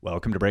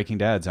Welcome to Breaking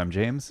Dads. I'm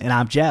James. And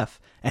I'm Jeff.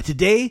 And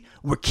today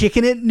we're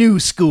kicking it new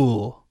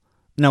school.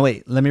 No,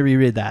 wait, let me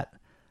reread that.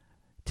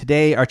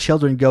 Today our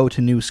children go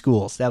to new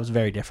schools. That was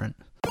very different.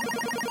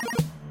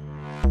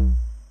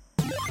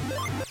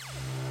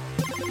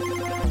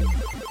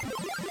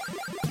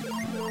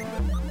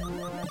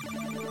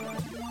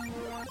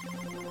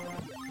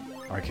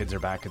 Our kids are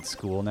back at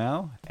school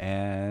now,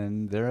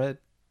 and they're at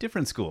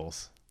different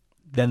schools.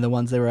 Than the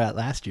ones they were at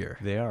last year.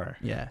 They are.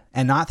 Yeah.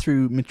 And not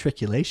through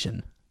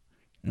matriculation.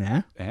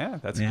 Yeah. Yeah,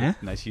 that's Yeah.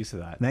 good. Nice use of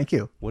that. Thank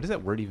you. What does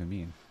that word even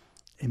mean?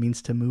 It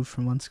means to move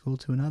from one school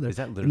to another. Is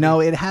that literally? No,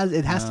 it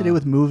has to do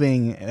with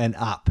moving and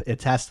up.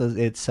 It has to.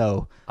 It's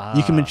so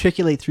you can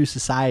matriculate through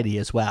society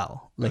as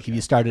well. Like if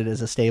you started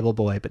as a stable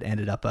boy but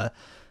ended up a,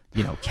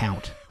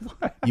 count,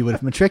 you would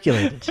have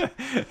matriculated.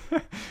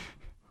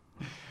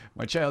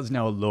 My child's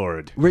now a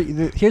lord.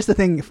 Here's the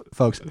thing,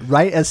 folks.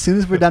 Right as soon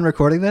as we're done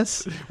recording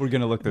this, We're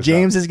gonna look this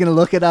James is going to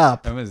look it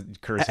up. up. I'm gonna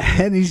curse you.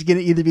 And he's going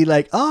to either be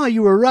like, "Oh,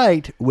 you were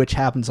right," which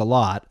happens a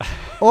lot,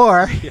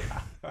 or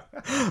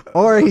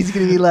or he's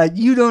going to be like,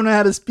 "You don't know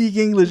how to speak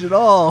English at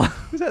all."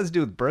 This has to do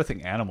with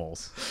birthing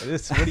animals.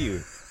 What do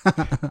you?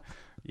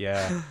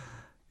 Yeah.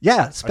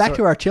 Yeah, it's back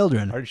to our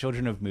children. Our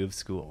children have moved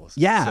schools.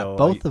 Yeah, So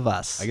both of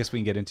us. I guess we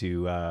can get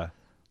into,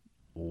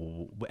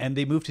 and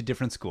they moved to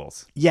different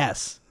schools.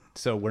 Yes.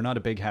 So we're not a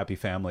big happy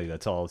family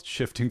that's all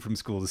shifting from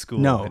school to school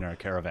No. in our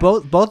caravan.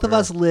 Both of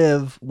us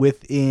live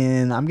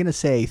within, I'm going to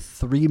say,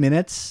 3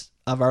 minutes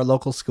of our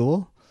local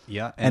school,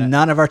 Yeah. and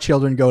none of our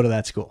children go to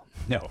that school.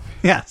 No.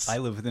 Yes. I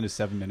live within a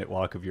 7-minute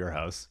walk of your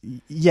house.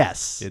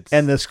 Yes. It's-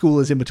 And the school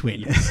is in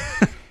between.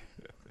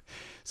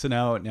 So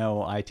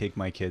now I take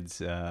my kids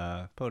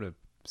about a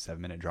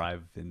 7-minute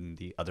drive in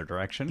the other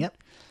direction. Yep.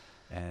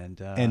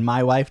 And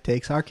My wife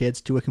takes our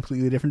kids to a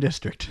completely different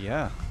district.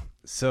 yeah.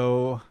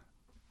 So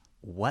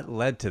what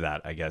led to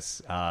that, I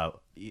guess?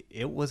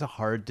 It was a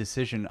hard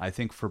decision, I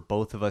think, for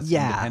both of us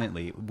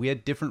independently. We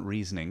had different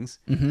reasonings.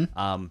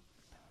 Mm-hmm.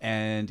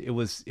 And it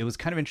was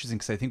kind of interesting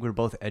because I think we were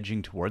both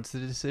edging towards the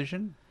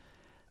decision,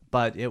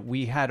 but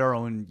we had our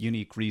own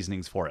unique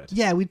reasonings for it.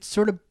 Yeah, we'd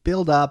sort of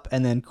build up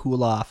and then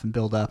cool off and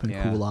build up and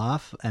Yeah. cool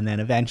off. And then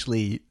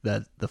eventually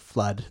the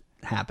flood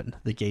happened.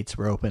 The gates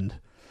were opened.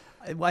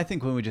 I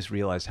think when we just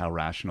realized how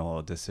rational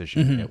a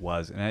decision it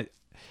was, and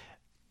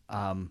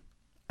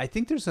I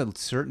think there's a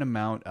certain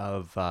amount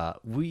of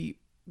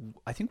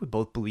I think we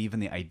both believe in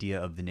the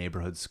idea of the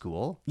neighborhood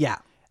school. Yeah.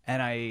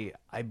 And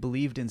I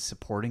believed in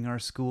supporting our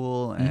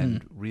school,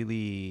 and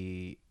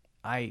really,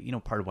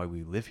 part of why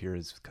we live here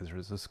is because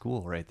there's a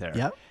school right there.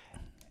 Yep.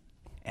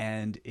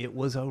 And it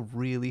was a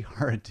really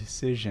hard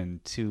decision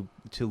to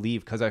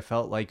leave because I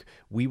felt like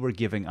we were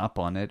giving up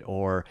on it,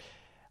 or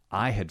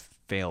I had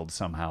failed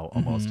somehow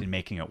almost in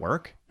making it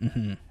work.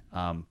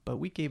 But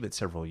we gave it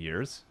several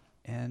years,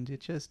 and it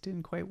just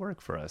didn't quite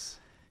work for us.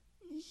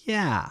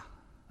 Yeah.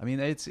 I mean,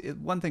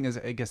 one thing is,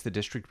 I guess the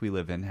district we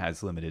live in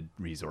has limited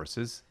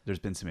resources. There's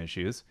been some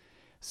issues.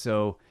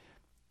 So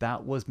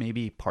that was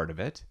maybe part of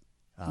it.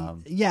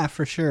 Yeah,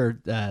 for sure.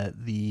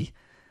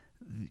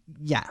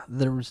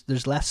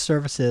 There's less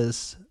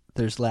services.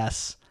 There's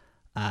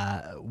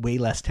way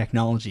less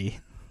technology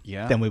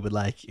Yeah. than we would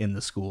like in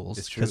the schools.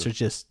 It's true. Because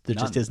there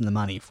just isn't the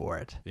money for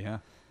it. Yeah.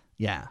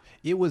 Yeah.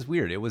 It was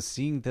weird. It was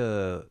seeing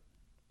the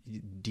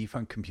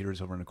defunct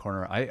computers over in the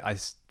corner. I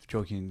was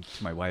joking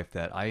to my wife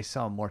that I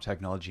saw more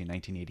technology in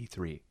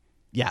 1983.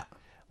 Yeah.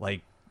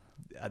 Like,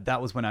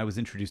 that was when I was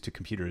introduced to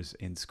computers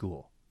in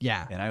school.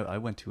 Yeah. And I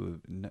went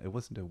to it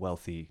wasn't a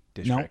wealthy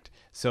district.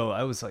 So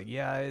I was like,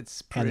 yeah,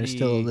 it's pretty.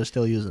 And they're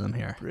still using them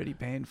here. Pretty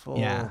painful.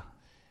 Yeah.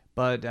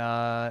 But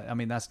I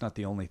mean, that's not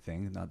the only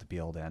thing. Not the be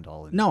all and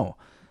all. No,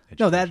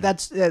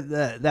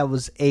 that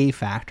was a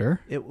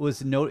factor. It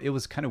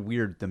was kind of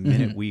weird the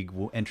minute we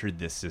entered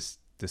this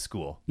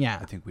school. Yeah.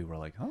 I think we were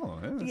like, oh.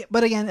 Yeah. Yeah,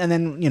 but again, and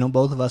then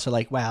both of us are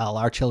like, well,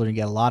 our children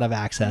get a lot of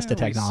access to we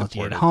technology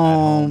support at it at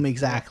home. home.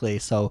 Exactly.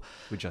 So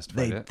We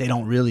justified it. they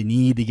don't really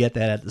need to get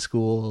that at the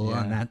school,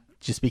 Yeah. and that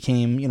just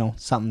became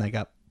something that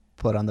got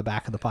put on the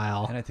back of the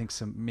pile. And I think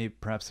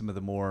perhaps some of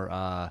the more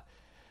I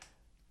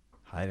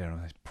don't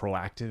know,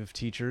 proactive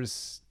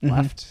teachers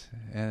left,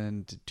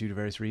 and due to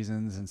various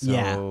reasons, and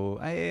so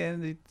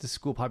and the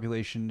school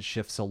population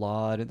shifts a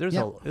lot. There's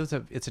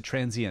it's a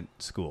transient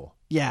school.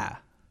 Yeah.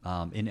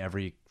 In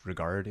every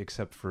regard,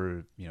 except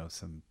for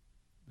some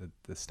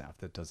the staff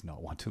that does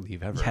not want to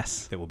leave ever.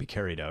 Yes. That will be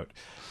carried out.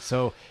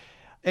 So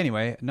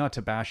anyway, not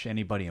to bash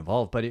anybody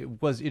involved, but it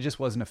just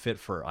wasn't a fit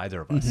for either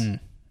of us.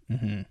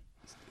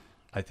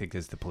 I think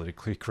is the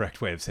politically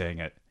correct way of saying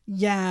it.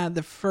 Yeah,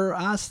 for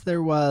us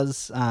there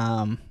was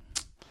I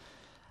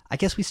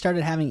guess we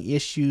started having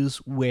issues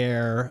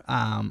where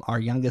our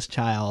youngest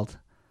child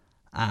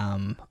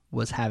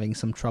was having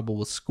some trouble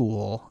with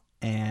school,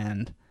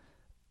 and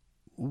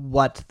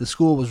what the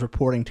school was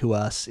reporting to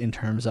us in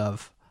terms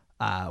of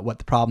what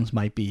the problems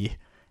might be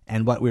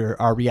and what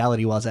our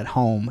reality was at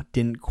home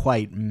didn't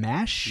quite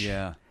mesh.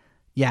 Yeah.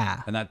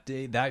 Yeah. And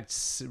that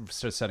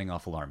starts setting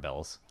off alarm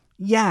bells.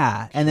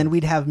 Yeah. And then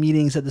we'd have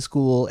meetings at the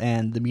school,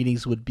 and the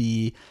meetings would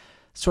be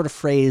sort of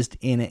phrased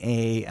in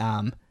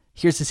a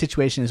here's the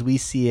situation as we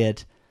see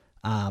it.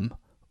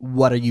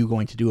 What are you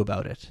going to do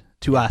about it?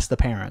 To us, the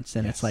parents,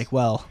 and it's like,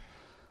 well,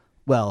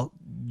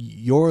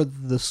 you're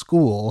the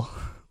school.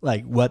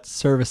 Like, what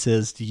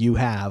services do you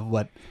have?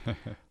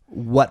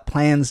 What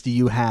plans do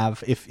you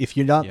have? If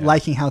you're not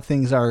liking how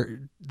things are,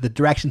 the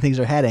direction things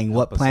are heading,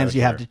 what plans do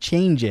you have to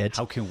change it?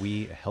 How can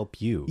we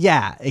help you?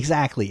 Yeah,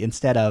 exactly.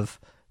 Instead of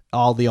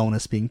all the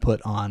onus being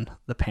put on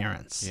the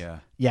parents.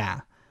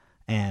 Yeah.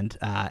 And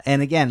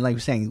again, like we're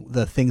saying,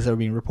 the things that are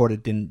being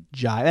reported didn't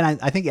jive. And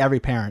I think every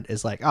parent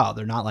is like, oh,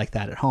 they're not like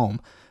that at home.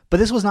 But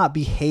this was not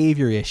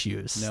behavior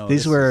issues. No,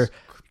 these were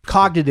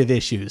cognitive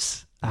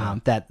issues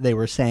that they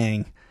were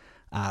saying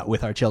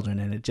with our children,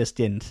 and it just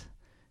didn't.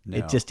 No.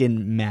 It just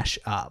didn't mesh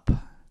up.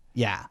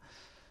 Yeah.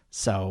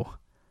 So,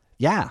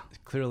 yeah.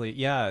 Clearly,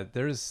 yeah.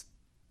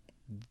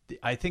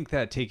 I think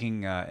that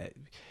taking.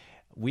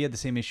 We had the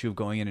same issue of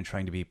going in and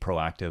trying to be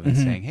proactive and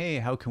saying, hey,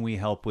 how can we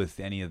help with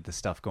any of the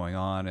stuff going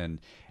on? And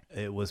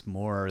it was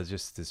more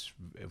just this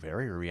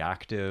very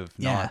reactive,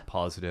 not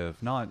positive,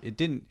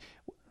 and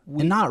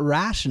not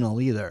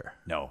rational either.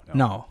 No.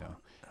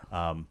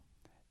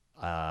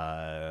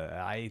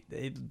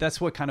 That's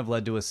what kind of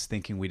led to us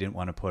thinking we didn't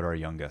want to put our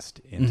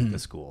youngest into the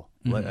school.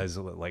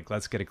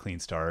 Let's get a clean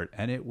start.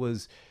 And it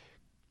was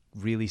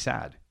really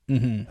sad.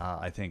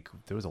 I think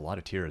there was a lot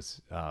of tears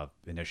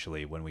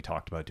initially when we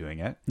talked about doing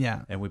it.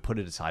 Yeah. And we put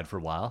it aside for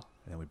a while,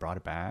 and then we brought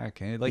it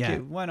back, and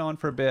it went on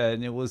for a bit,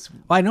 and it was...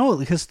 Well, I know,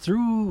 because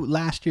through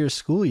last year's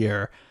school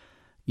year,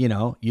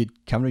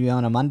 you'd come to me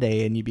on a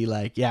Monday and you'd be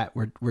like, yeah,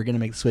 we're going to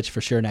make the switch for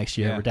sure next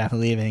year. Yeah. We're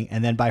definitely leaving.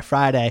 And then by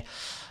Friday,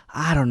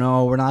 I don't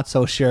know, we're not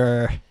so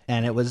sure.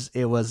 And it was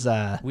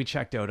we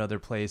checked out other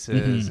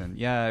places, and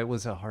it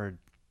was a hard...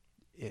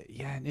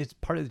 and it's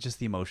part of just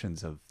the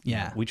emotions of...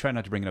 we try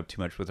not to bring it up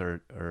too much with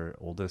our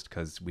oldest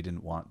because we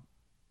didn't want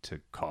to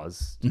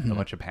cause a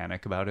bunch of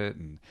panic about it.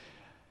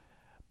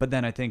 But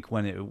then I think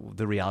when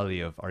the reality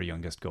of our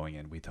youngest going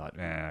in, we thought,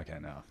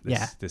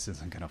 this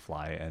isn't going to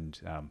fly. And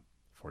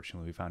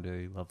fortunately, we found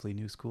a lovely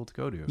new school to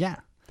go to. Yeah.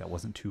 That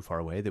wasn't too far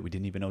away, that we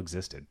didn't even know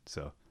existed.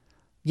 So...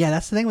 Yeah,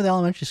 that's the thing with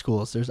elementary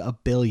schools. There's a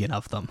billion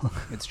of them.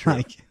 It's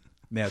true.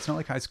 Yeah, it's not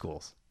like high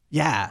schools.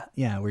 Yeah,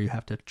 where you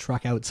have to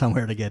truck out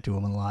somewhere to get to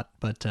them a lot.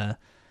 But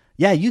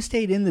you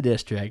stayed in the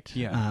district.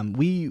 Yeah.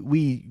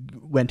 We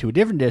went to a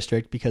different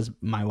district because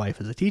my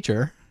wife is a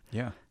teacher.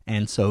 Yeah.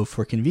 And so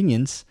for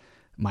convenience,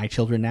 my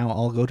children now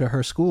all go to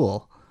her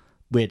school,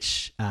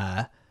 which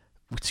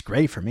it's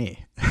great for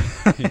me.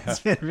 It's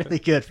been really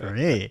good for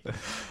me.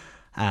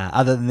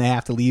 Other than they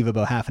have to leave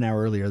about half an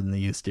hour earlier than they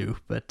used to,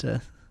 but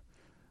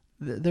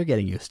they're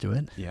getting used to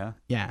it. Yeah.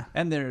 Yeah.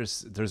 And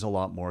there's a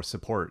lot more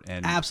support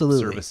and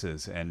absolutely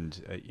services,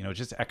 and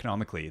just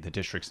economically the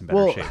district's in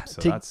better shape.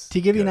 So to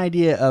give you an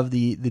idea of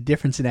the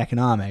difference in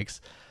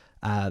economics,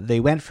 they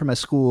went from a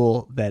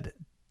school that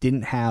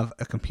didn't have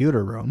a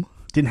computer room,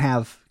 didn't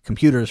have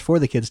computers for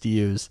the kids to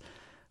use.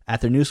 At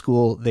their new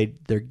school, they've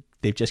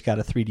just got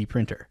a 3D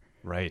printer.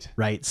 Right.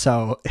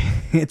 So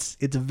it's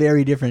a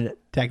very different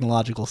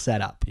technological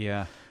setup.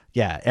 Yeah.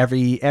 Yeah,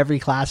 every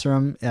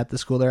classroom at the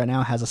school they're at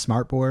now has a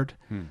smart board.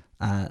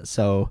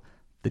 So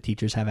the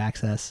teachers have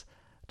access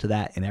to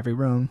that in every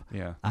room.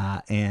 Yeah.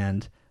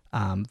 And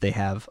they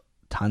have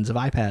tons of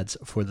iPads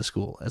for the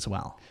school as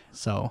well.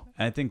 So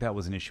I think that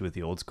was an issue with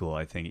the old school.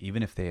 I think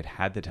even if they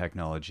had the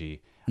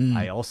technology,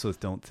 I also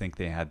don't think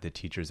they had the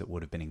teachers that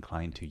would have been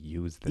inclined to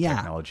use the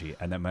technology.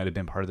 And that might have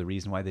been part of the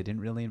reason why they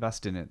didn't really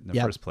invest in it in the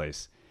first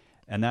place.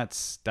 And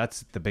that's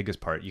the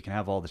biggest part. You can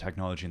have all the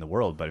technology in the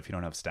world, but if you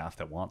don't have staff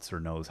that wants or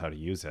knows how to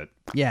use it,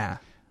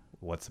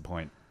 what's the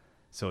point?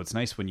 So it's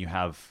nice when you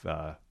have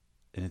an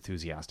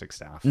enthusiastic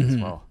staff as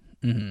well.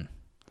 Mm-hmm.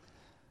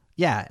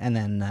 Yeah, and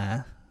then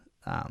a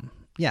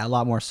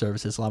lot more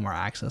services, a lot more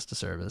access to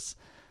service,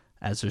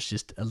 as there's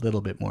just a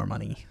little bit more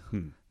money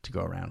to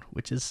go around,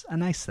 which is a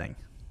nice thing.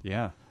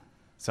 Yeah.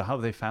 So how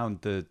have they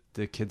found the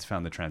kids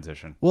found the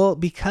transition? Well,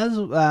 because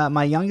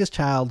my youngest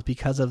child,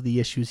 because of the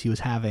issues he was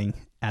having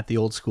at the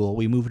old school,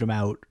 we moved him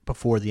out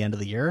before the end of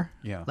the year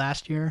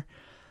last year.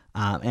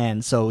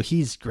 And so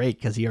he's great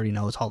because he already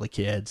knows all the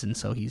kids. And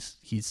so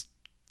he's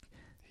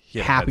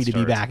happy to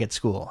be back at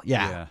school.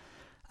 Yeah.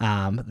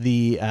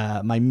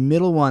 My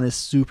middle one is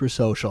super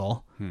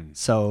social.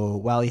 So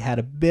while he had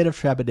a bit of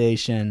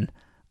trepidation,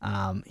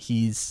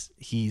 he's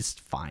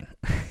fine.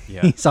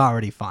 Yeah. He's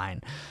already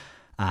fine.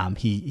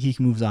 He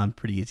moves on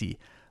pretty easy.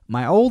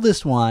 My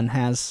oldest one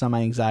has some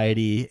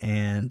anxiety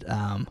and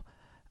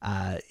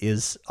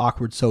is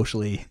awkward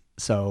socially,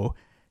 so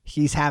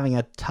he's having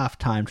a tough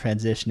time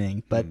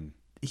transitioning, but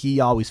he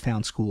always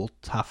found school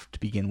tough to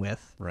begin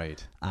with.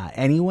 Right.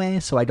 Anyway,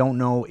 so I don't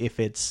know if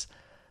it's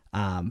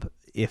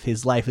if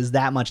his life is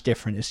that much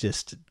different. It's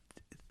just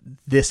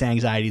this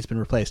anxiety has been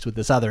replaced with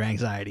this other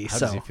anxiety. How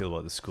does he feel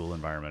about the school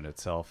environment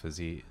itself? Does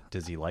he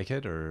like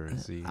it, or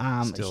is he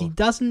still... He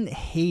doesn't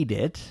hate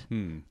it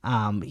in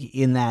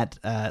that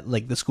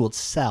like the school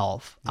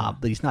itself,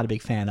 but he's not a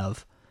big fan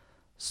of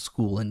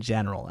school in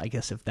general. I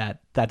guess if that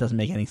doesn't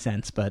make any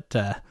sense, but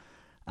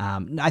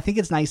I think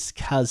it's nice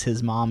because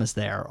his mom is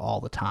there all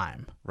the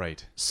time.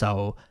 Right.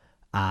 So,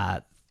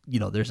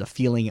 there's a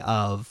feeling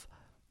of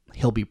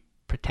he'll be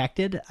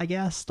protected, I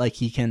guess.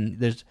 Like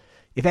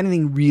if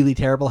anything really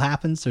terrible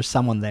happens, there's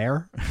someone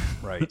there.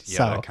 Right. Yeah,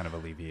 So, that kind of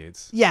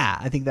alleviates. Yeah,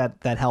 I think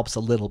that helps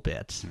a little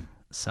bit.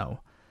 So,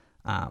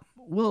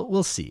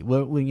 we'll see.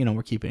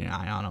 We're keeping an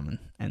eye on him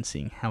and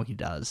seeing how he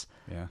does.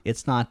 Yeah.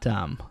 It's not,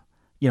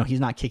 he's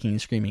not kicking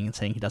and screaming and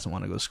saying he doesn't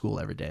want to go to school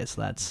every day.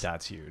 So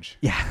that's huge.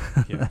 Yeah.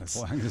 Yeah. As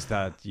long as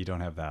that you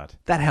don't have that.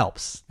 That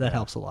helps. That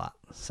helps a lot.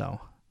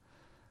 So,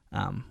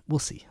 we'll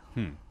see.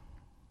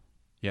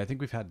 Yeah, I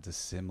think we've had the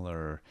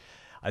similar.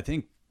 I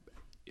think,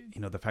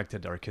 the fact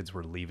that our kids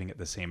were leaving at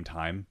the same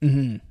time,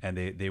 and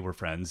they were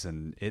friends,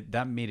 and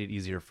that made it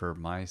easier for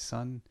my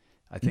son.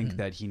 I think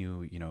that he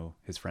knew,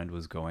 his friend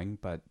was going,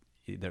 but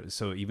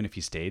so even if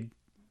he stayed,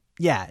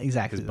 yeah,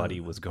 exactly, his buddy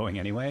was going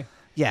anyway.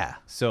 Yeah.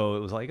 So it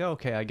was like, oh,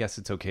 okay, I guess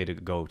it's okay to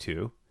go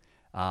too.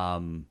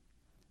 And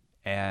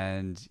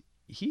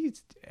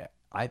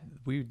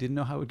we didn't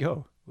know how it would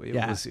go.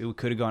 It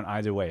could have gone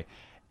either way,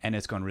 and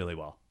it's gone really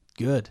well.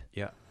 Good.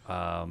 Yeah.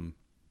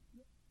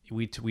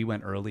 We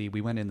went early.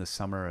 We went in the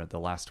summer, the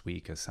last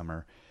week of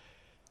summer,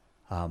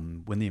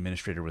 when the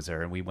administrator was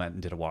there, and we went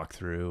and did a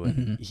walkthrough.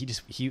 And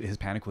his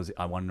panic was,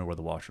 I want to know where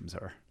the washrooms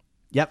are.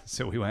 Yep.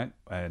 So we went,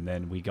 and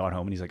then we got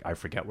home, and he's like, I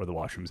forget where the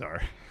washrooms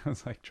are. I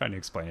was like trying to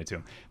explain it to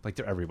him, like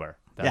they're everywhere.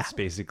 That's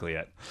basically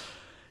it.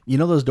 You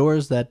know those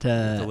doors that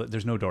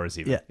there's no doors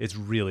even. Yeah. It's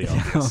really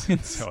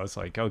obvious. So I was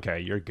like, okay,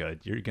 you're good.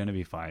 You're gonna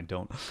be fine.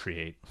 Don't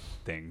create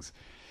things.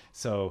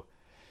 So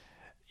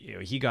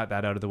he got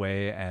that out of the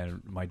way,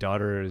 and my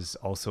daughter is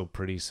also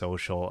pretty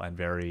social and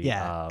very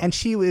and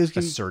she was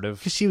assertive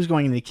because she was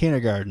going into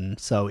kindergarten,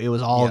 so it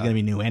was all going to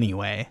be new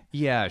anyway.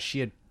 Yeah, she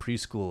had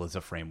preschool as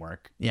a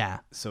framework. Yeah,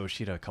 so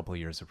she had a couple of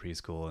years of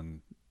preschool,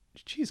 and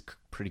she's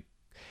pretty.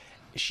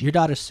 Your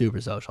daughter's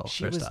super social.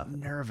 She was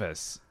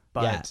nervous,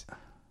 but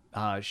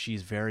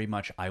she's very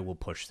much. I will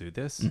push through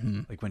this.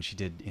 Like when she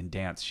did in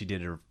dance, she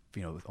did her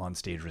on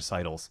stage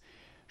recitals.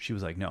 She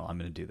was like, "No, I'm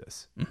going to do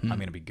this. I'm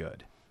going to be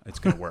good. It's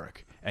going to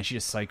work." And she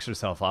just psychs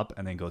herself up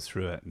and then goes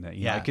through it. And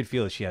I could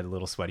feel that she had a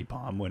little sweaty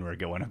palm when we were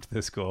going up to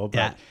the school.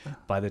 But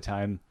by the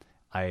time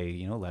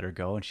I, let her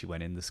go and she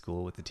went in the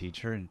school with the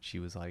teacher, and she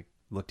was like,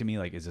 looked at me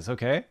like, "Is this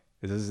okay?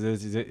 Is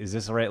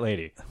this the right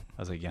lady?"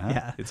 I was like,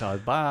 yeah. It's all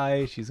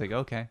bye. She's like,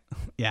 okay.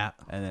 Yeah.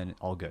 And then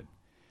all good.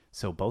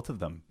 So both of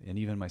them, and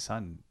even my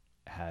son,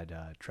 had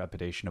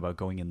trepidation about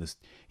going in this,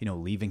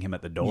 leaving him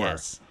at the door.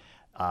 Yes.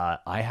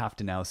 I have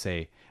to now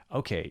say,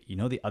 okay,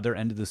 the other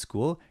end of the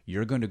school,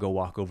 you're going to go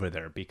walk over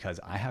there because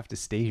I have to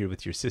stay here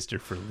with your sister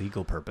for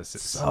legal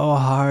purposes. So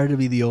hard to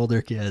be the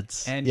older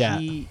kids. And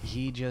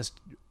he just,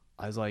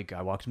 I was like,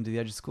 I walked him to the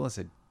edge of school and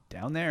said,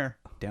 down there,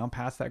 down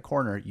past that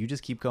corner, you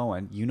just keep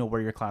going. You know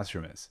where your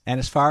classroom is. And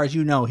as far as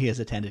you know, he has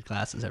attended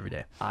classes every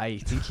day. I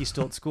think he's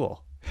still at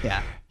school.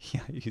 Yeah.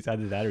 He's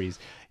either that or he's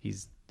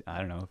I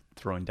don't know,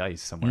 throwing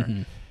dice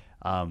somewhere.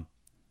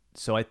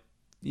 So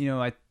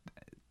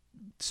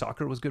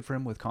soccer was good for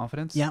him with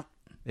confidence. Yeah.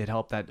 It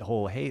helped that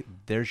whole, hey,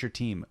 there's your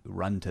team,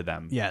 run to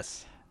them.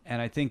 Yes. And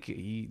I think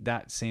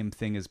that same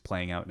thing is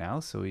playing out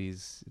now. So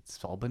it's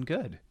all been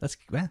good. That's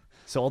good.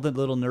 So all the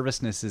little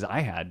nervousnesses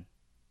I had.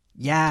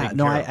 Yeah.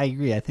 No, I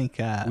agree. I think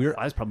I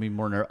was probably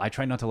more nervous. I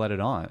try not to let it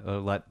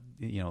on,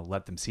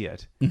 let them see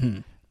it.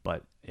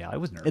 But yeah, I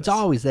was nervous. It's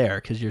always there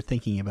because you're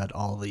thinking about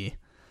all the,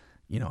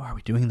 are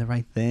we doing the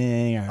right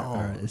thing?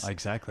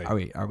 Exactly.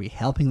 Are we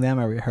helping them?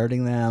 Are we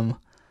hurting them?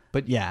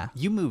 But yeah,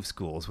 you moved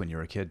schools when you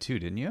were a kid too,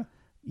 didn't you?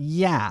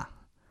 Yeah.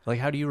 Like,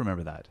 how do you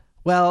remember that?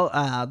 Well,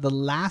 the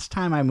last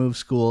time I moved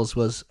schools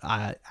was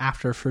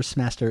after first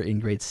semester in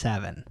grade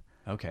 7.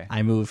 Okay.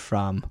 I moved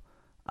from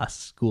a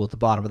school at the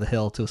bottom of the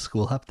hill to a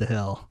school up the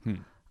hill.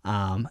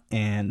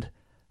 And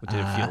did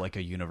it feel like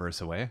a universe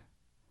away?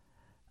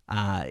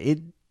 It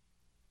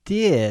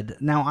did.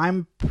 Now,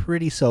 I'm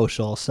pretty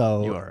social,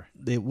 so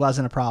it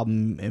wasn't a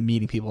problem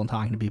meeting people and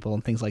talking to people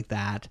and things like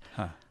that.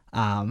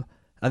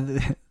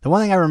 The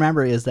one thing I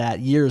remember is that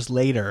years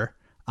later,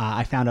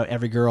 I found out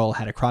every girl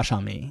had a crush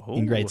on me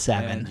in grade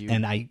 7,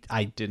 and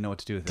I didn't know what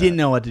to do with that. Didn't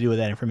know what to do with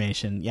that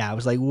information. Yeah, I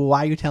was like, well,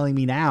 why are you telling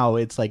me now?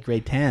 It's like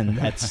grade 10.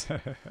 That's.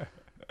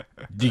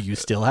 Do you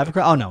still have a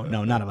crush? Oh, no,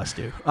 none of us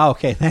do. Oh,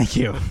 okay, thank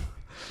you.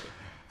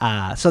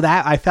 So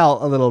that I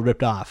felt a little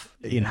ripped off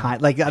in high.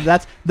 Like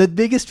that's the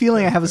biggest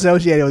feeling I have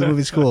associated with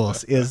moving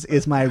schools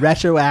is my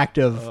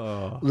retroactive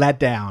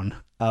letdown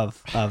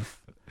of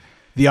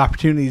the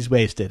opportunities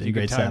wasted in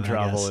grade 7.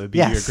 Travel, it'd be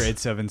your grade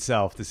 7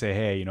 self to say,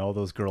 hey, all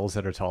those girls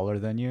that are taller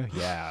than you?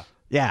 Yeah.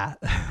 Yeah.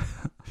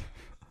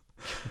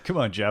 Come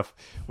on, Jeff.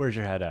 Where's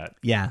your head at?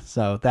 Yeah.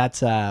 So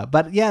that's,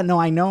 but yeah, no,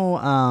 I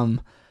know,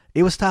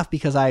 it was tough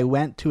because I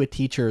went to a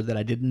teacher that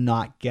I did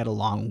not get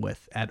along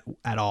with at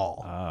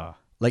all.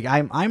 Like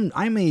I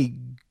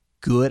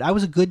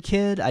was a good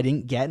kid. I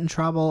didn't get in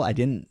trouble. I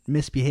didn't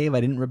misbehave.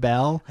 I didn't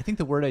rebel. I think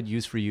the word I'd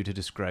use for you to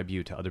describe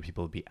you to other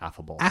people would be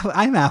affable.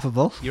 I'm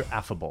affable. You're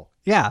affable.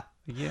 Yeah.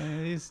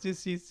 Yeah,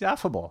 he's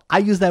affable. I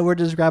use that word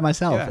to describe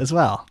myself as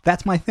well.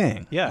 That's my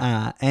thing.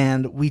 Yeah.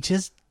 And me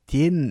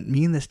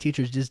and this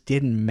teacher just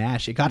didn't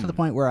mesh. It got to the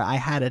point where I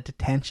had a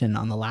detention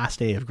on the last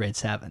day of grade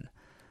 7.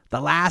 The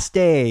last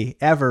day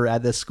ever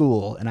at this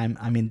school, and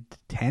I'm in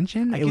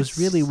detention. It was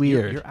really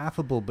weird. You're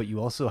affable, but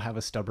you also have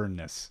a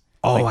stubbornness.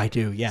 Oh, I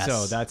do. Yes.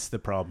 So that's the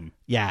problem.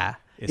 Yeah.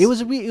 It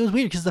was weird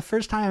because the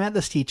first time I met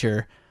this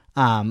teacher,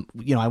 I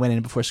went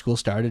in before school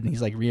started, and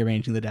he's like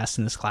rearranging the desks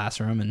in his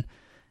classroom,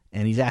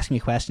 and he's asking me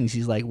questions.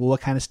 He's like, "Well,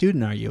 what kind of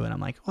student are you?" And I'm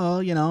like,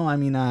 "Well,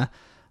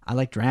 I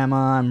like drama.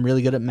 I'm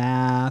really good at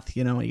math."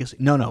 And he goes,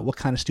 "No. What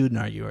kind of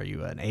student are you? Are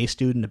you an A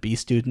student, a B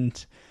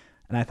student?"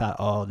 And I thought,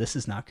 "Oh, this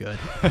is not good."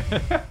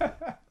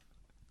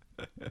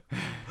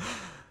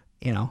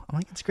 I'm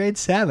like, "It's grade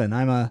 7.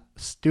 I'm a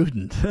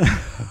student."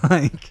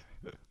 Like,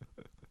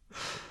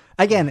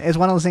 again, it's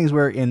one of those things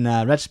where, in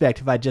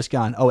retrospect, if I'd just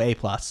gone, A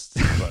plus,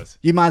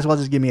 you might as well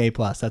just give me A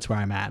plus. That's where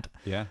I'm at.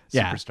 Yeah,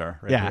 superstar.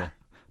 Right here.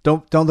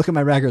 Don't look at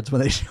my records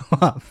when they show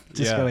up.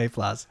 Just go A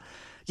plus.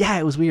 Yeah,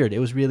 it was weird. It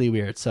was really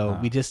weird. So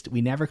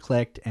we never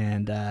clicked,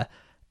 but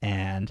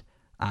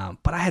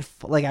I had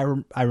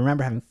I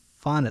remember having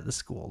fun at the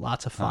school,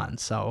 lots of fun.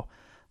 So,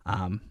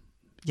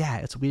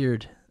 it's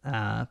weird.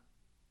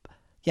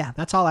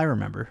 That's all I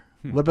remember.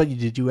 What about you?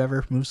 Did you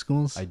ever move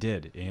schools? I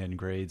did in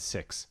grade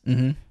 6,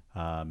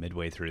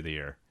 midway through the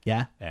year.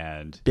 Yeah,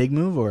 and big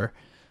move or?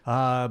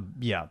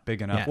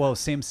 Big enough. Yeah. Well,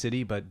 same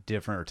city, but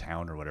different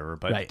town or whatever,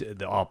 but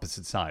the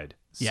opposite side.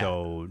 Yeah.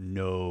 So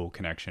no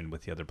connection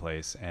with the other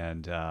place.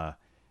 And,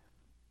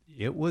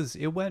 it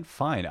went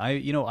fine.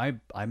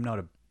 I'm not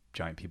a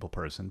giant people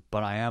person,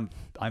 but I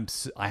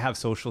have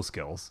social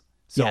skills.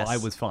 So Yes. I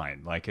was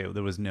fine. Like I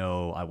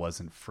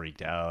wasn't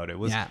freaked out. I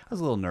was a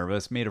little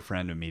nervous, made a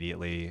friend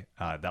immediately.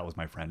 That was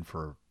my friend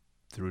through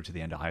to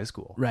the end of high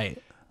school.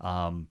 Right.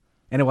 And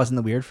it wasn't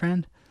the weird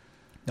friend?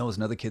 No, it was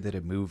another kid that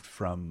had moved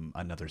from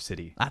another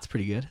city. That's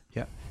pretty good.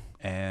 Yeah.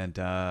 And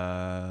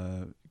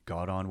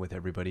got on with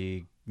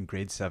everybody in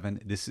grade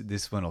 7.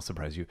 This one will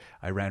surprise you.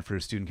 I ran for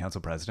student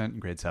council president in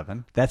grade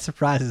 7. That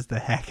surprises the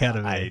heck out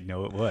of me. I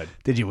know it would.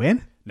 Did you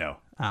win? No.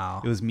 Oh.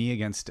 It was me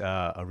against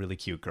a really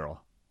cute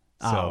girl.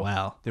 So oh,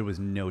 wow. There was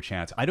no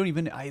chance.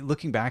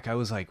 Looking back, I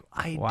was like,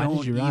 I Why don't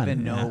did you run?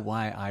 even know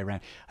why I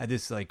ran. I had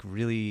this like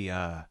really,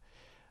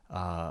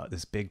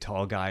 this big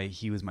tall guy.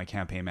 He was my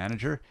campaign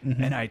manager,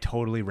 and I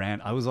totally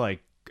ran. I was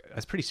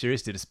pretty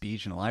serious, did a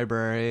speech in the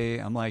library.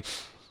 I'm like,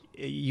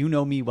 you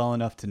know me well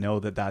enough to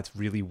know that that's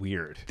really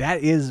weird.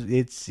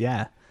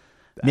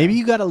 Maybe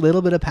you got a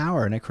little bit of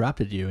power and it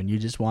corrupted you and you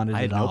just wanted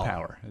I had it all. no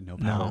power. I had no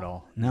power at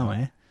all. No,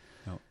 eh?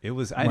 No, it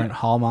was, You weren't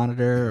hall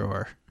monitor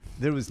or...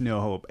 There was no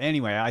hope.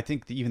 Anyway, I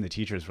think even the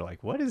teachers were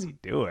like, what is he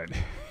doing?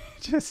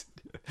 just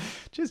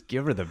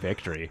give her the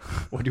victory.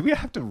 Well, do we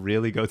have to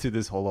really go through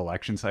this whole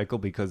election cycle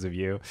because of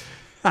you?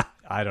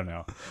 I don't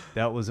know.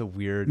 That was a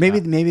weird...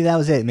 Maybe that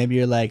was it. Maybe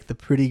you're like, the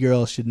pretty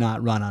girl should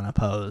not run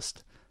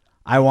unopposed.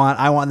 I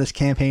want this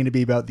campaign to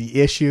be about the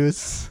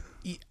issues.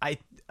 I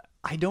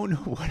don't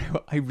know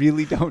I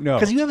really don't know.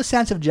 Because you have a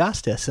sense of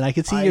justice, and I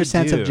could see your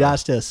sense of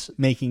justice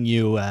making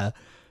you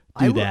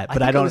do that.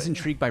 But I was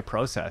intrigued by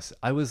process.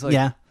 I was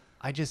like,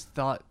 I just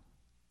thought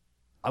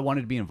I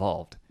wanted to be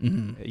involved.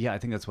 Mm-hmm. Yeah, I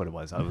think that's what it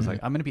was. I was like,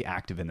 I'm going to be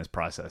active in this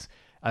process.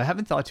 I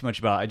haven't thought too much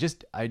about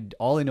it.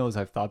 All I know is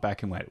I've thought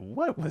back and went,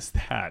 what was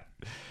that?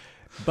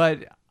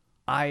 But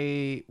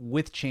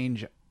with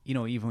change,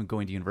 even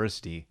going to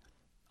university,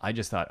 I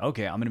just thought,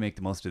 okay, I'm going to make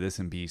the most of this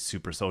and be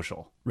super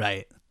social.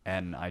 Right.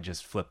 And I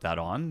just flipped that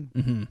on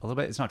a little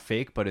bit. It's not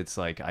fake, but it's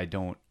like It's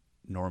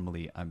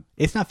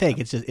not fake.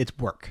 It's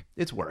work.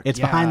 It's work. It's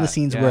behind the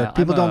scenes work.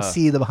 People don't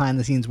see the behind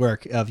the scenes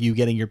work of you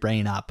getting your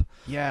brain up.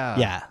 Yeah.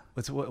 Yeah.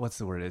 What's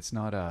the word? It's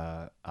not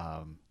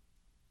I'm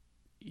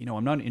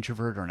not an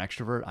introvert or an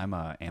extrovert. I'm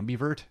a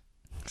ambivert.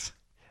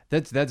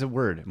 That's a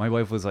word. My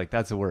wife was like,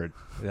 that's a word.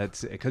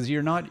 That's because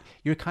you're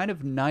kind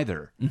of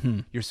neither. Mm-hmm.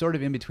 You're sort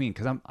of in between.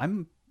 Because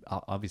I'm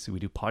obviously we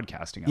do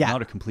podcasting. I'm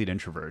not a complete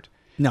introvert.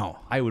 No.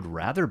 I would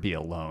rather be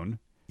alone.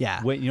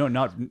 Yeah.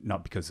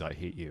 Not because I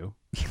hate you.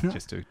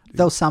 Just to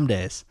though some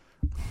days.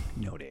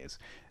 No days.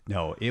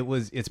 No,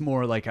 it's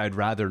more like I'd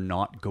rather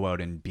not go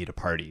out and be at a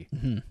party.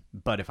 Mm-hmm.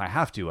 But if I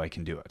have to, I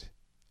can do it.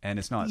 And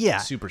it's not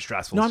super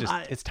stressful. No,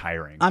 it's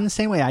tiring. I'm the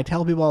same way. I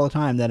tell people all the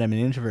time that I'm an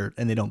introvert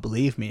and they don't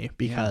believe me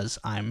because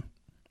I'm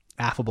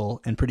affable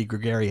and pretty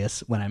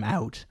gregarious when I'm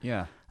out.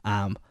 Yeah.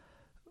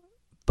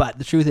 But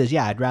the truth is,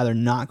 I'd rather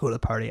not go to the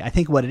party. I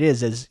think what it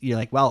is you're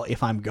like, well,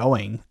 if I'm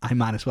going, I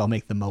might as well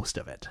make the most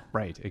of it.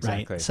 Right,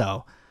 exactly. Right?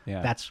 So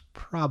that's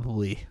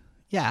probably,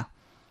 Yeah,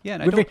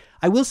 and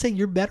I will say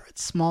you're better at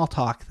small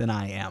talk than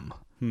I am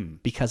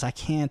because I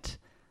can't,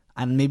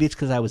 and maybe it's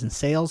because I was in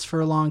sales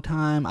for a long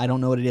time. I don't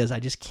know what it is. I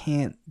just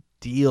can't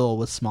deal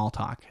with small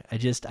talk. I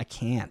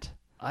can't.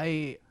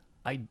 I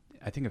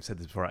think I've said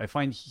this before. I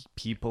find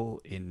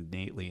people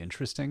innately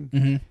interesting.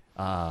 Mm-hmm.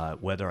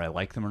 Whether I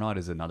like them or not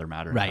is another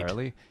matter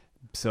entirely.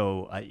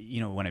 So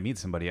when I meet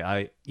somebody,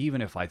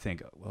 even if I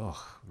think, oh,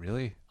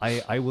 really,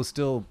 I will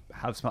still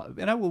have some,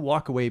 and I will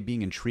walk away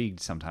being intrigued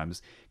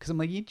sometimes because I'm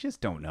like, you just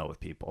don't know with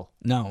people.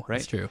 No, right?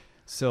 That's true.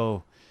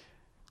 So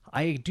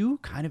I do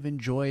kind of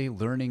enjoy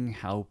learning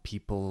how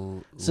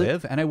people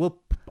live, and I will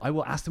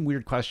ask them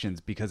weird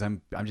questions because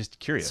I'm just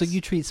curious. So you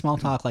treat small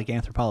talk like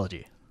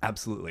anthropology.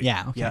 Absolutely.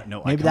 Yeah. Okay. Yeah.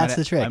 No. Maybe that's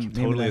the trick. I'm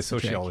totally a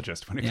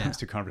sociologist when it comes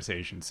to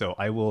conversation. So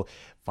I will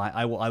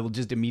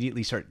just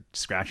immediately start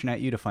scratching at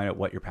you to find out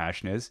what your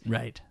passion is.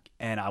 Right.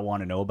 And I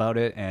want to know about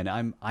it, and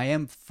I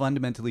am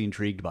fundamentally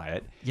intrigued by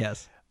it.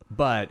 Yes.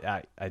 But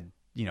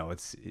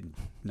it's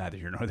neither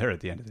here nor there at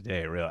the end of the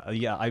day. Really.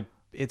 Yeah.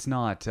 It's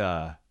not.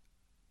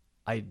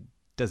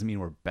 Doesn't mean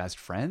we're best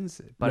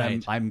friends, but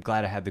right. I'm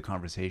glad I had the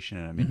conversation,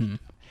 and I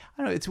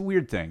don't know. It's a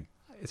weird thing.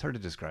 It's hard to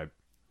describe.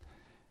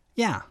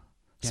 Yeah.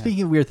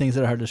 Speaking of weird things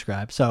that are hard to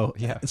describe, so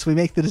we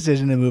make the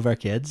decision to move our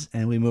kids,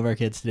 and we move our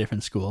kids to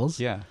different schools.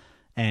 Yeah.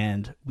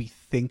 And we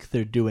think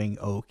they're doing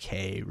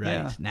okay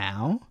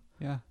now.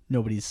 Yeah.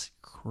 Nobody's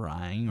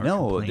crying or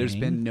complaining. There's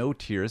been no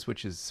tears,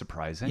 which is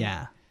surprising.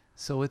 Yeah.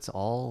 So it's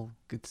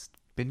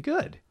been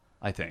good,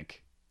 I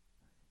think.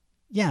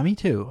 Yeah, me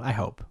too, I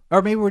hope.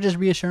 Or maybe we're just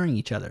reassuring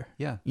each other.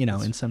 Yeah.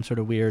 In some sort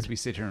of weird... As we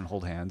sit here and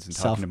hold hands and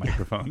talk into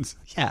microphones.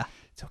 Yeah.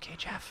 It's okay,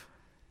 Jeff.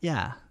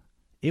 Yeah.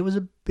 It was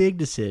a big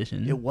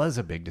decision. It was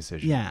a big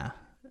decision. Yeah.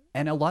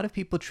 And a lot of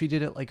people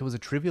treated it like it was a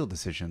trivial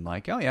decision.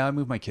 Like, oh yeah, I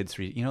moved my kids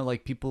 3. A lot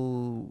of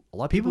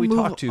people we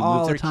talk to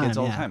move their kids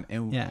all the time.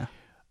 And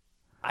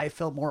I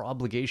felt more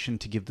obligation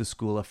to give the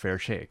school a fair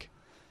shake.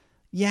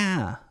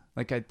 Yeah.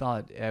 Like I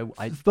thought,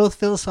 both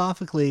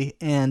philosophically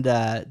and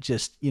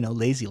just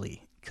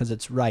lazily, because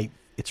it's right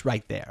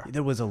there.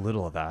 There was a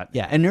little of that.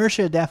 Yeah,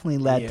 inertia definitely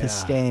led to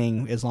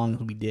staying as long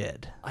as we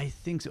did. I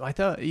think so. I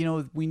thought,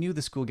 we knew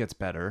the school gets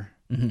better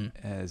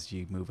as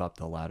you move up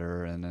the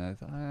ladder, and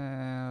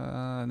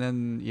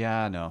then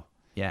no.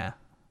 Yeah.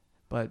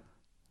 But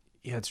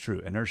yeah, it's true.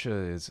 Inertia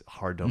is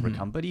hard to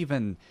overcome. But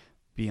even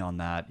beyond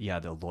that,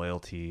 the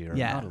loyalty or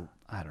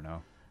I don't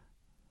know.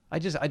 I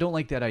don't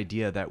like that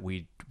idea that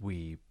we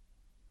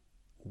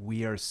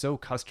are so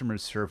customer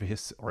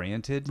service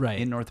oriented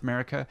in North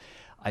America.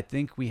 I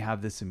think we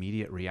have this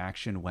immediate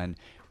reaction when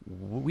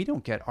we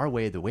don't get our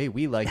way the way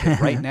we like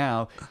it right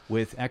now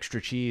with extra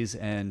cheese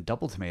and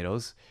double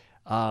tomatoes.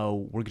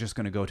 We're just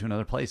going to go to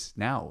another place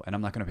now, and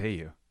I'm not going to pay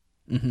you.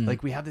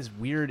 Like we have this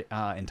weird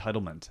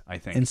entitlement, I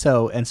think. And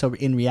so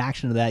in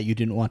reaction to that, you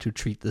didn't want to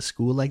treat the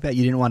school like that.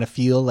 You didn't want to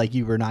feel like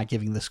you were not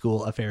giving the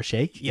school a fair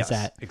shake. Yes,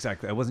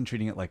 exactly. I wasn't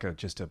treating it like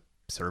just a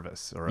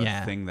service or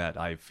a thing that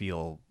I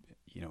feel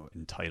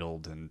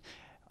entitled, and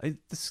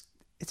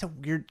it's a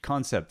weird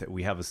concept that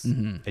we have a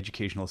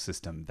educational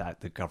system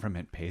that the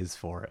government pays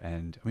for,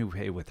 and we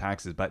pay with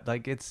taxes, but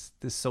like it's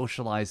this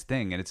socialized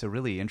thing, and it's a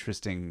really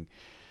interesting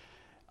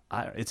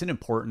it's an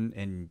important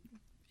and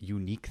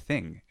unique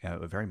thing,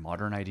 a very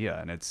modern idea,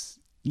 and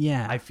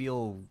I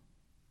feel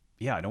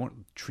I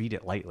don't treat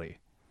it lightly.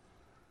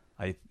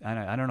 I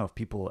don't know if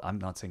people, I'm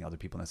not saying other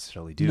people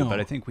necessarily do, but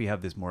I think we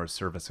have this more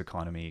service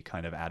economy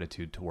kind of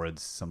attitude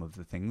towards some of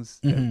the things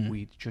that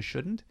we just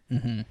shouldn't.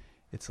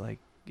 It's like,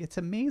 it's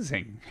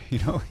amazing.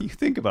 You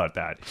think about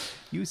that.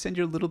 You send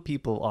your little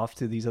people off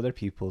to these other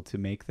people to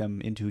make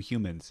them into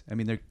humans. I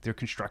mean, they're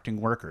constructing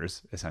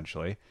workers,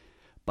 essentially.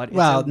 But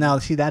now,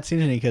 see, that's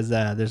interesting because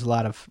there's a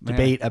lot of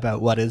debate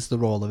about what is the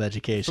role of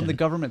education. From the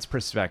government's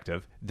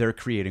perspective, they're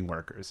creating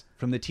workers.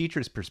 From the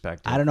teacher's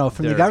perspective, I don't know.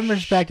 From the government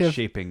perspective,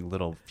 shaping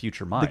little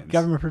future minds. The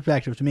government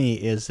perspective to me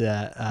is,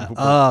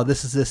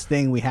 this is this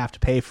thing we have to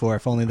pay for.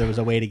 If only there was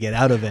a way to get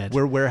out of it.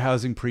 We're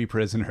warehousing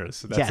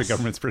pre-prisoners. That's the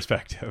government's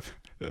perspective.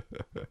 If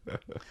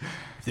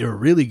they were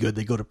really good,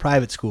 they go to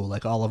private school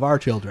like all of our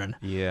children.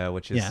 Yeah,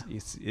 which is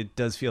it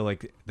does feel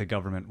like the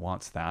government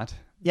wants that.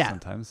 Yeah,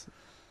 sometimes.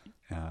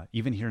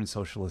 Even here in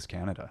socialist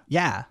Canada.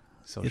 Yeah.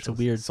 It's a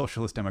weird...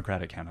 Socialist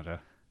democratic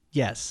Canada.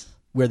 Yes.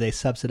 Where they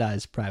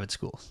subsidize private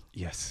schools.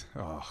 Yes.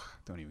 Oh,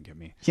 don't even get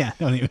me. Yeah,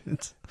 don't even.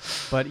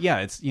 But yeah,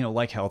 it's,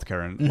 like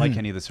healthcare and like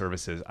any of the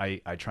services, I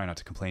try not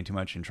to complain too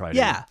much and try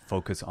to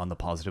focus on the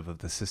positive of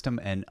the system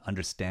and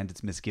understand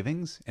its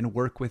misgivings and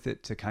work with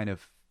it to kind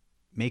of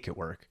make it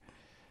work.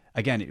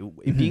 Again,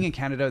 being in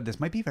Canada, this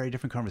might be a very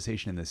different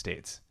conversation in the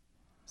States,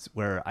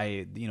 where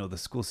the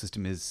school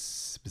system is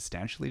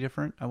substantially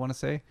different, I want to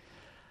say.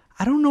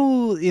 I don't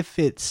know if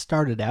it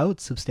started out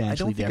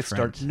substantially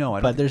different.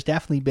 But there's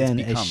definitely been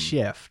a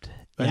shift.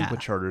 I think with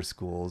charter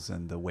schools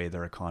and the way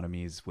their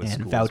economies with and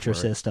schools voucher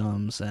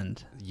systems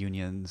and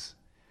unions.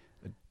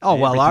 Oh,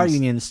 well, our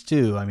unions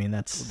too. I mean,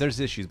 there's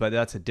issues, but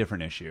that's a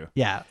different issue.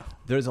 Yeah.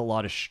 There's a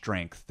lot of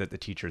strength that the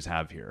teachers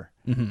have here,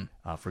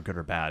 for good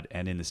or bad.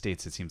 And in the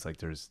States, it seems like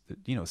there's,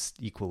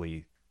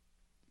 equally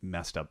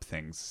messed up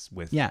things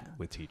with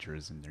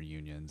teachers and their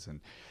unions. And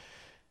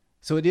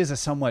so it is a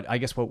somewhat, I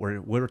guess, what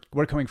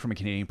we're coming from a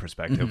Canadian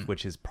perspective,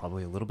 which is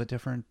probably a little bit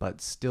different, but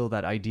still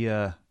that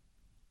idea,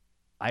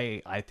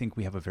 I think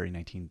we have a very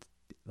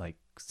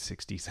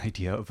 1960s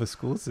idea of a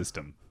school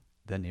system,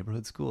 the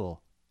neighborhood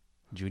school.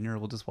 Junior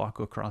will just walk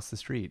across the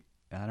street.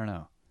 I don't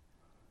know.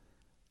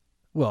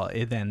 Well,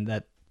 then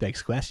that begs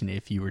the question: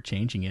 if you were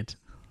changing it,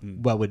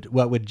 what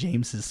would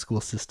James's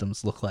school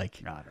systems look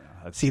like? I don't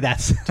know.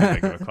 That's too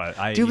big of a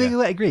question. Too big of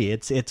a agree.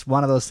 It's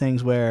one of those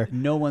things where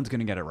no one's going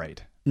to get it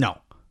right. No.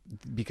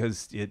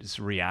 Because it's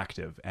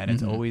reactive, and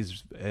it's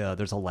always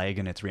there's a lag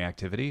in its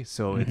reactivity,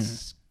 so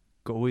it's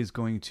always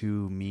going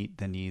to meet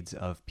the needs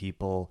of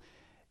people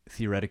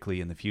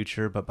theoretically in the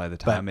future, but by the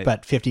time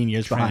but 15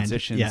 years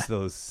transitions behind,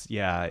 those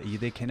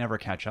they can never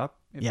catch up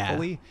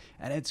fully,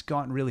 and it's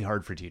gotten really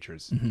hard for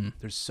teachers.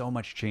 There's so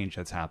much change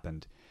that's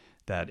happened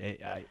that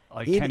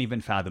I can't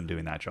even fathom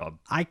doing that job.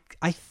 I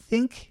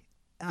think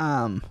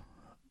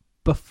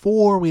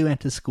before we went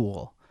to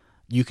school,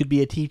 you could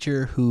be a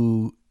teacher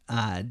who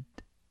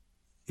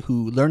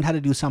learned how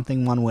to do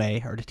something one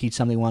way or to teach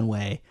something one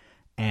way,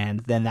 and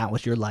then that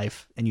was your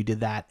life, and you did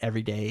that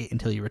every day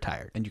until you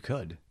retired. And you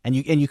could. And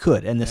you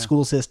could. And the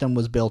school system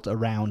was built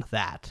around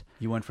that.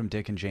 You went from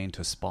Dick and Jane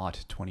to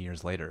Spot 20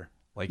 years later.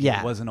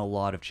 It wasn't a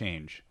lot of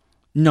change.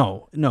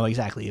 No,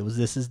 exactly. It was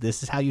this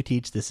is how you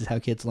teach, this is how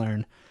kids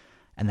learn,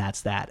 and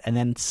that's that. And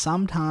then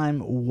sometime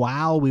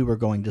while we were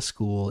going to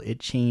school, it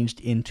changed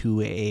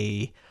into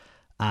a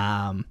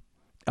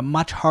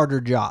much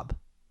harder job,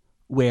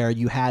 where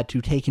you had to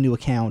take into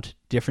account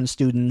different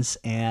students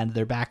and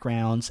their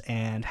backgrounds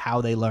and how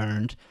they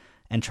learned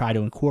and try to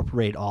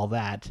incorporate all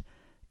that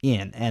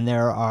in. And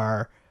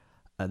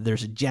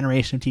there's a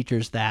generation of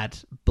teachers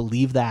that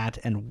believe that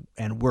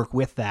and work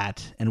with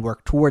that and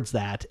work towards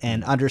that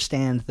and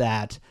understand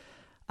that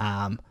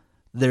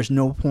there's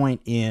no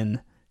point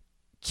in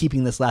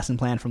keeping this lesson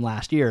plan from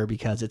last year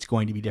because it's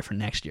going to be different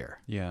next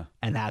year. Yeah.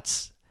 And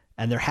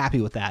they're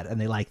happy with that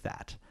and they like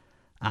that.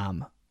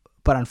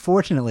 But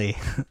unfortunately,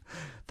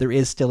 there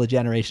is still a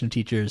generation of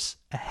teachers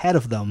ahead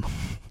of them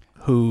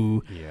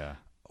who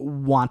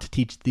want to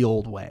teach the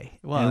old way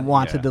and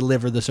want to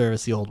deliver the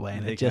service the old way,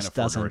 and it just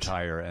doesn't. To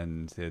retire,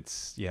 and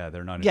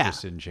they're not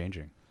interested in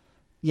changing.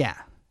 Yeah,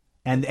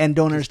 and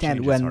don't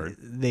understand when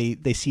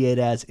they see it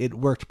as it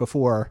worked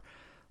before.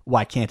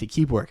 Why can't it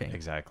keep working?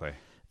 Exactly.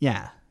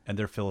 Yeah, and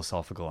their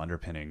philosophical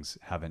underpinnings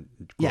haven't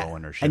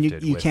grown or shifted.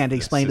 And you can't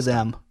explain to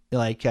them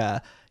like,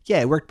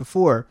 it worked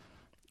before,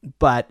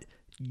 but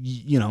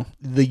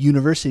the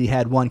university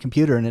had one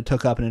computer and it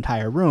took up an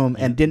entire room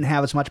and didn't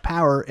have as much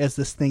power as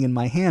this thing in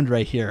my hand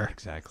right here.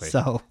 Exactly.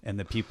 So, and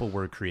the people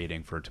we're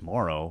creating for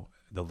tomorrow,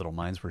 the little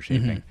minds we're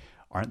shaping,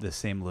 aren't the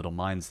same little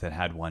minds that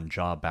had one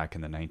job back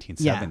in the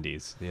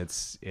 1970s.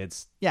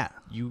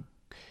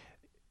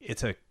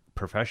 It's a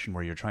profession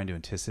where you're trying to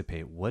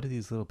anticipate what do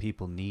these little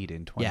people need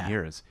in 20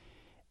 years.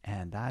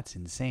 And that's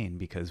insane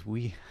because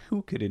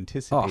who could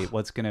anticipate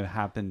what's going to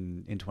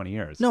happen in 20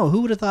 years? No,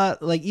 who would have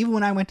thought, like, even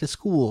when I went to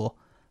school,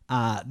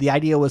 the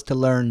idea was to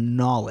learn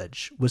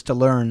knowledge, was to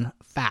learn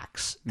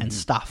facts and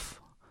stuff.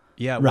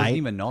 Yeah, it wasn't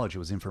even knowledge, it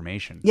was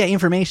information. Yeah,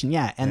 information,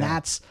 yeah. And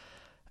that's,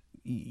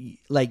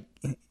 like,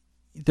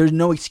 there's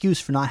no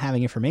excuse for not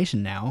having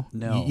information now.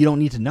 No. You don't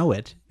need to know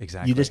it.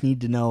 Exactly. You just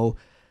need to know,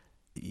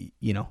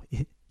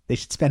 they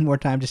should spend more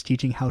time just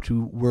teaching how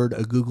to word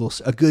a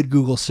good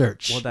Google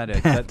search. Well,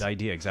 that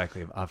idea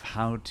exactly of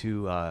how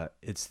to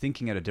it's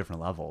thinking at a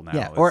different level now.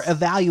 Yeah, or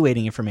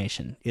evaluating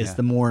information is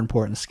the more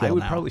important skill. I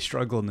would probably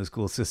struggle in the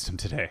school system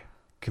today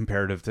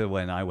comparative to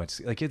when I went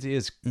to, like, it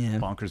is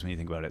bonkers when you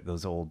think about it.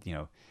 Those old,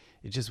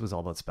 it just was all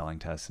about spelling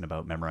tests and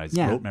about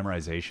rote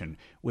memorization,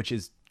 which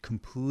is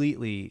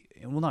completely,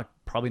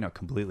 probably not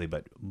completely,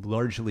 but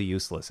largely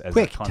useless as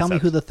a concept. Tell me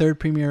who the third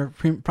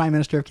Prime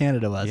Minister of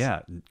Canada was.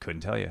 Yeah,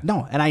 couldn't tell you.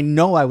 No, and I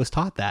know I was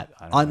taught that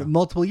on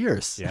multiple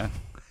years. Yeah.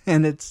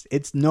 And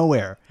it's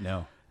nowhere.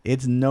 No.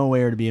 It's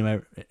nowhere to be in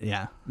my,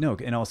 No,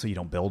 and also you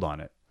don't build on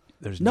it.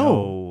 There's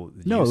no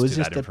use it was to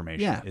just that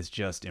information. It's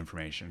just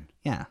information.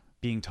 Yeah.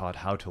 Being taught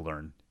how to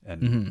learn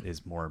and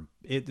is more,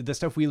 the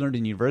stuff we learned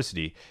in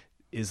university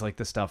is like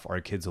the stuff our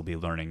kids will be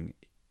learning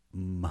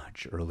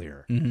much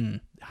earlier,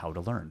 how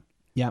to learn.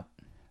 Yep.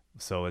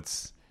 So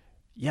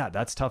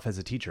that's tough as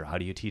a teacher. How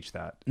do you teach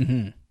that?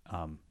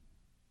 I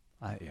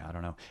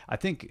don't know. I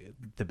think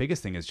the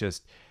biggest thing is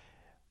just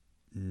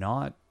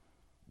not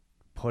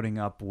putting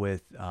up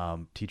with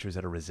teachers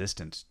that are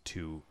resistant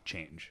to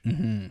change.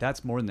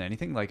 That's more than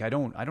anything. Like I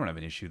don't have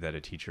an issue that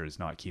a teacher is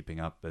not keeping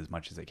up as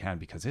much as they can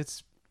because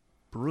it's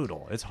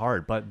brutal. It's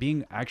hard, but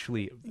being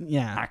actually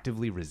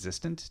actively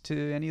resistant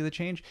to any of the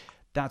change,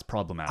 that's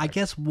problematic. I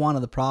guess one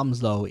of the problems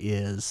though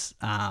is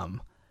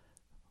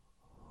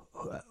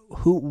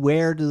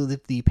where do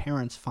the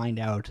parents find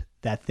out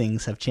that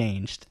things have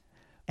changed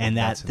and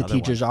that the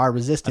teachers are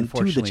resistant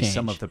to the change?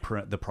 Some of the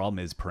problem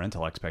is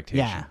parental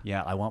expectation.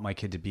 Yeah, I want my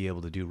kid to be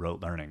able to do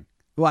rote learning.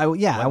 Well,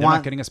 they're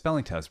not getting a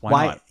spelling test.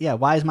 Why not? Yeah,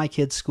 why is my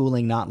kid's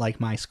schooling not like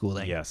my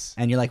schooling? Yes.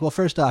 And you're like, well,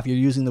 first off, you're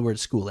using the word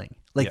schooling.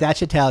 Like that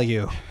should tell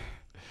you.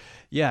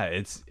 Yeah,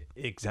 it's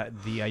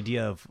the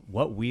idea of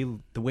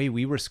the way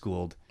we were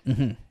schooled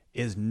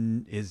is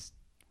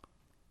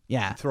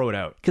throw it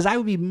out. Because I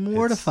would be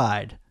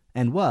mortified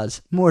and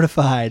was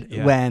mortified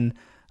when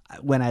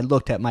I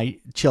looked at my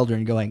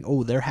children going,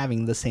 oh, they're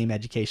having the same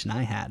education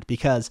I had,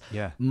 because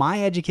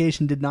my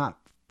education did not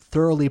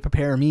thoroughly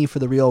prepare me for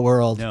the real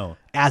world. No.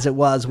 As it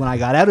was when I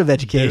got out of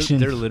education.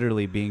 They're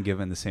literally being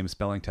given the same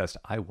spelling test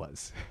I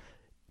was.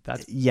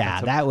 That's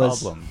a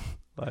problem.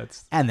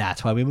 And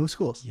that's why we moved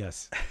schools.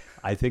 Yes.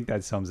 I think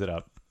that sums it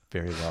up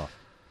very well.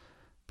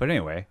 But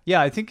anyway,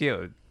 yeah, I think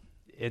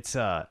it's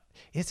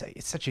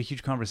such a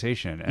huge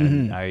conversation,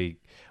 and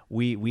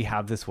we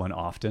have this one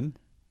often,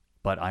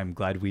 but I'm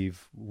glad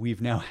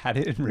we've now had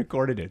it and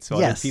recorded it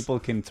so other people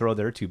can throw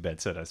their 2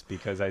 bits at us,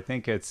 because I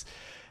think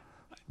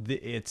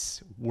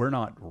we're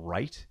not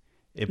right.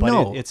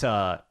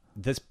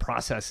 This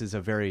process is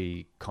a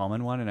very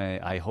common one, and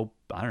I hope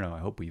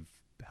we've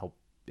helped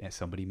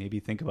somebody maybe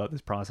think about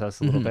this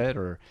process a little bit,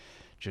 or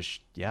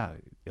just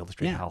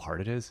illustrate how hard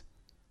it is.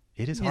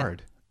 It is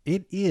hard.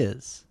 It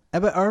is,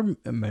 but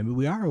maybe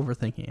we are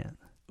overthinking it.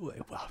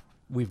 Well,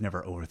 we've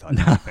never overthought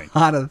anything.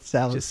 Not a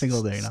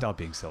single day. Stop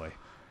being silly.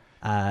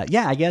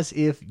 I guess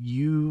if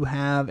you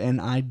have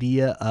an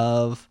idea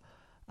of,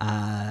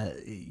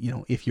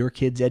 if your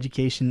kid's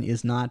education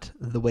is not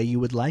the way you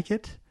would like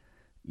it,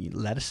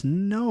 let us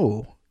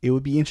know. It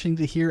would be interesting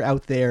to hear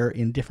out there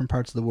in different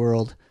parts of the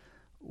world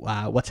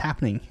what's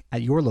happening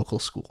at your local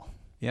school.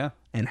 Yeah.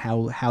 And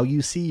how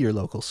you see your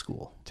local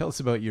school. Tell us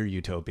about your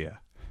utopia.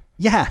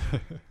 Yeah.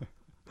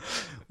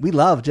 We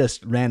love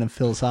just random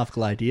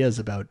philosophical ideas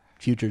about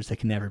futures that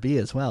can never be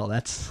as well.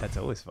 That's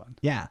always fun.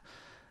 Yeah.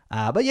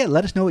 But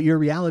let us know what your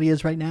reality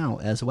is right now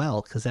as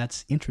well, because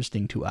that's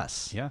interesting to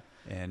us. Yeah.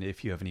 And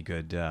if you have any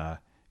good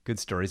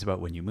stories about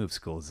when you moved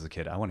schools as a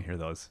kid, I want to hear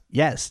those.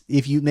 Yes.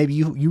 If you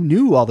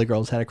knew all the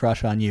girls had a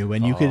crush on you,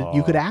 and you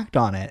could act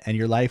on it, and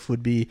your life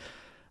would be,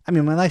 I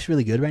mean, my life's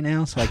really good right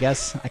now, so I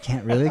guess I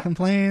can't really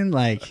complain.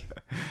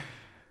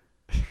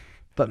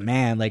 But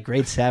man,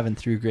 grade 7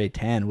 through grade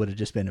 10 would have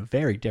just been a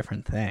very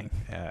different thing.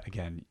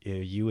 Again,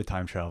 you with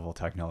time travel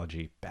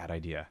technology, bad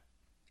idea.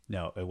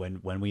 No,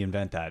 when we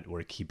invent that,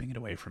 we're keeping it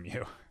away from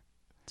you.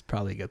 It's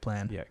probably a good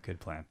plan. Yeah, good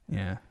plan.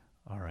 Yeah.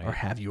 All right. Or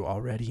have you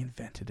already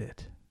invented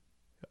it?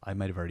 I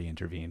might have already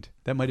intervened.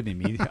 That might have been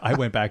me. I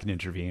went back and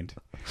intervened.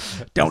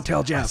 Don't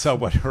tell Jeff. I saw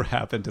what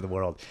happened to the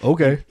world.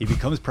 Okay. He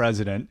becomes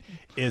president.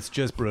 It's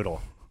just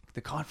brutal.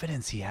 The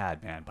confidence he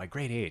had, man, by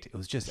grade 8, it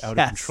was just out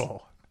of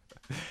control.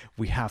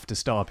 We have to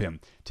stop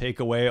him.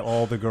 Take away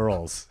all the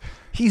girls.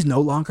 He's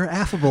no longer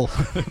affable.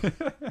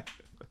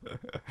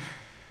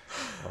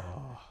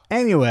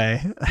 Anyway.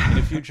 In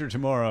the future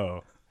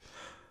tomorrow.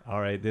 All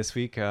right, this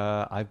week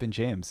I've been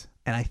James.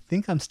 And I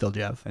think I'm still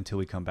Jeff. Until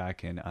we come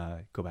back and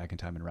go back in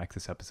time and wreck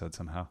this episode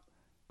somehow.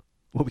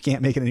 Well, we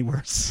can't make it any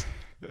worse.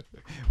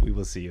 We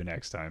will see you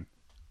next time.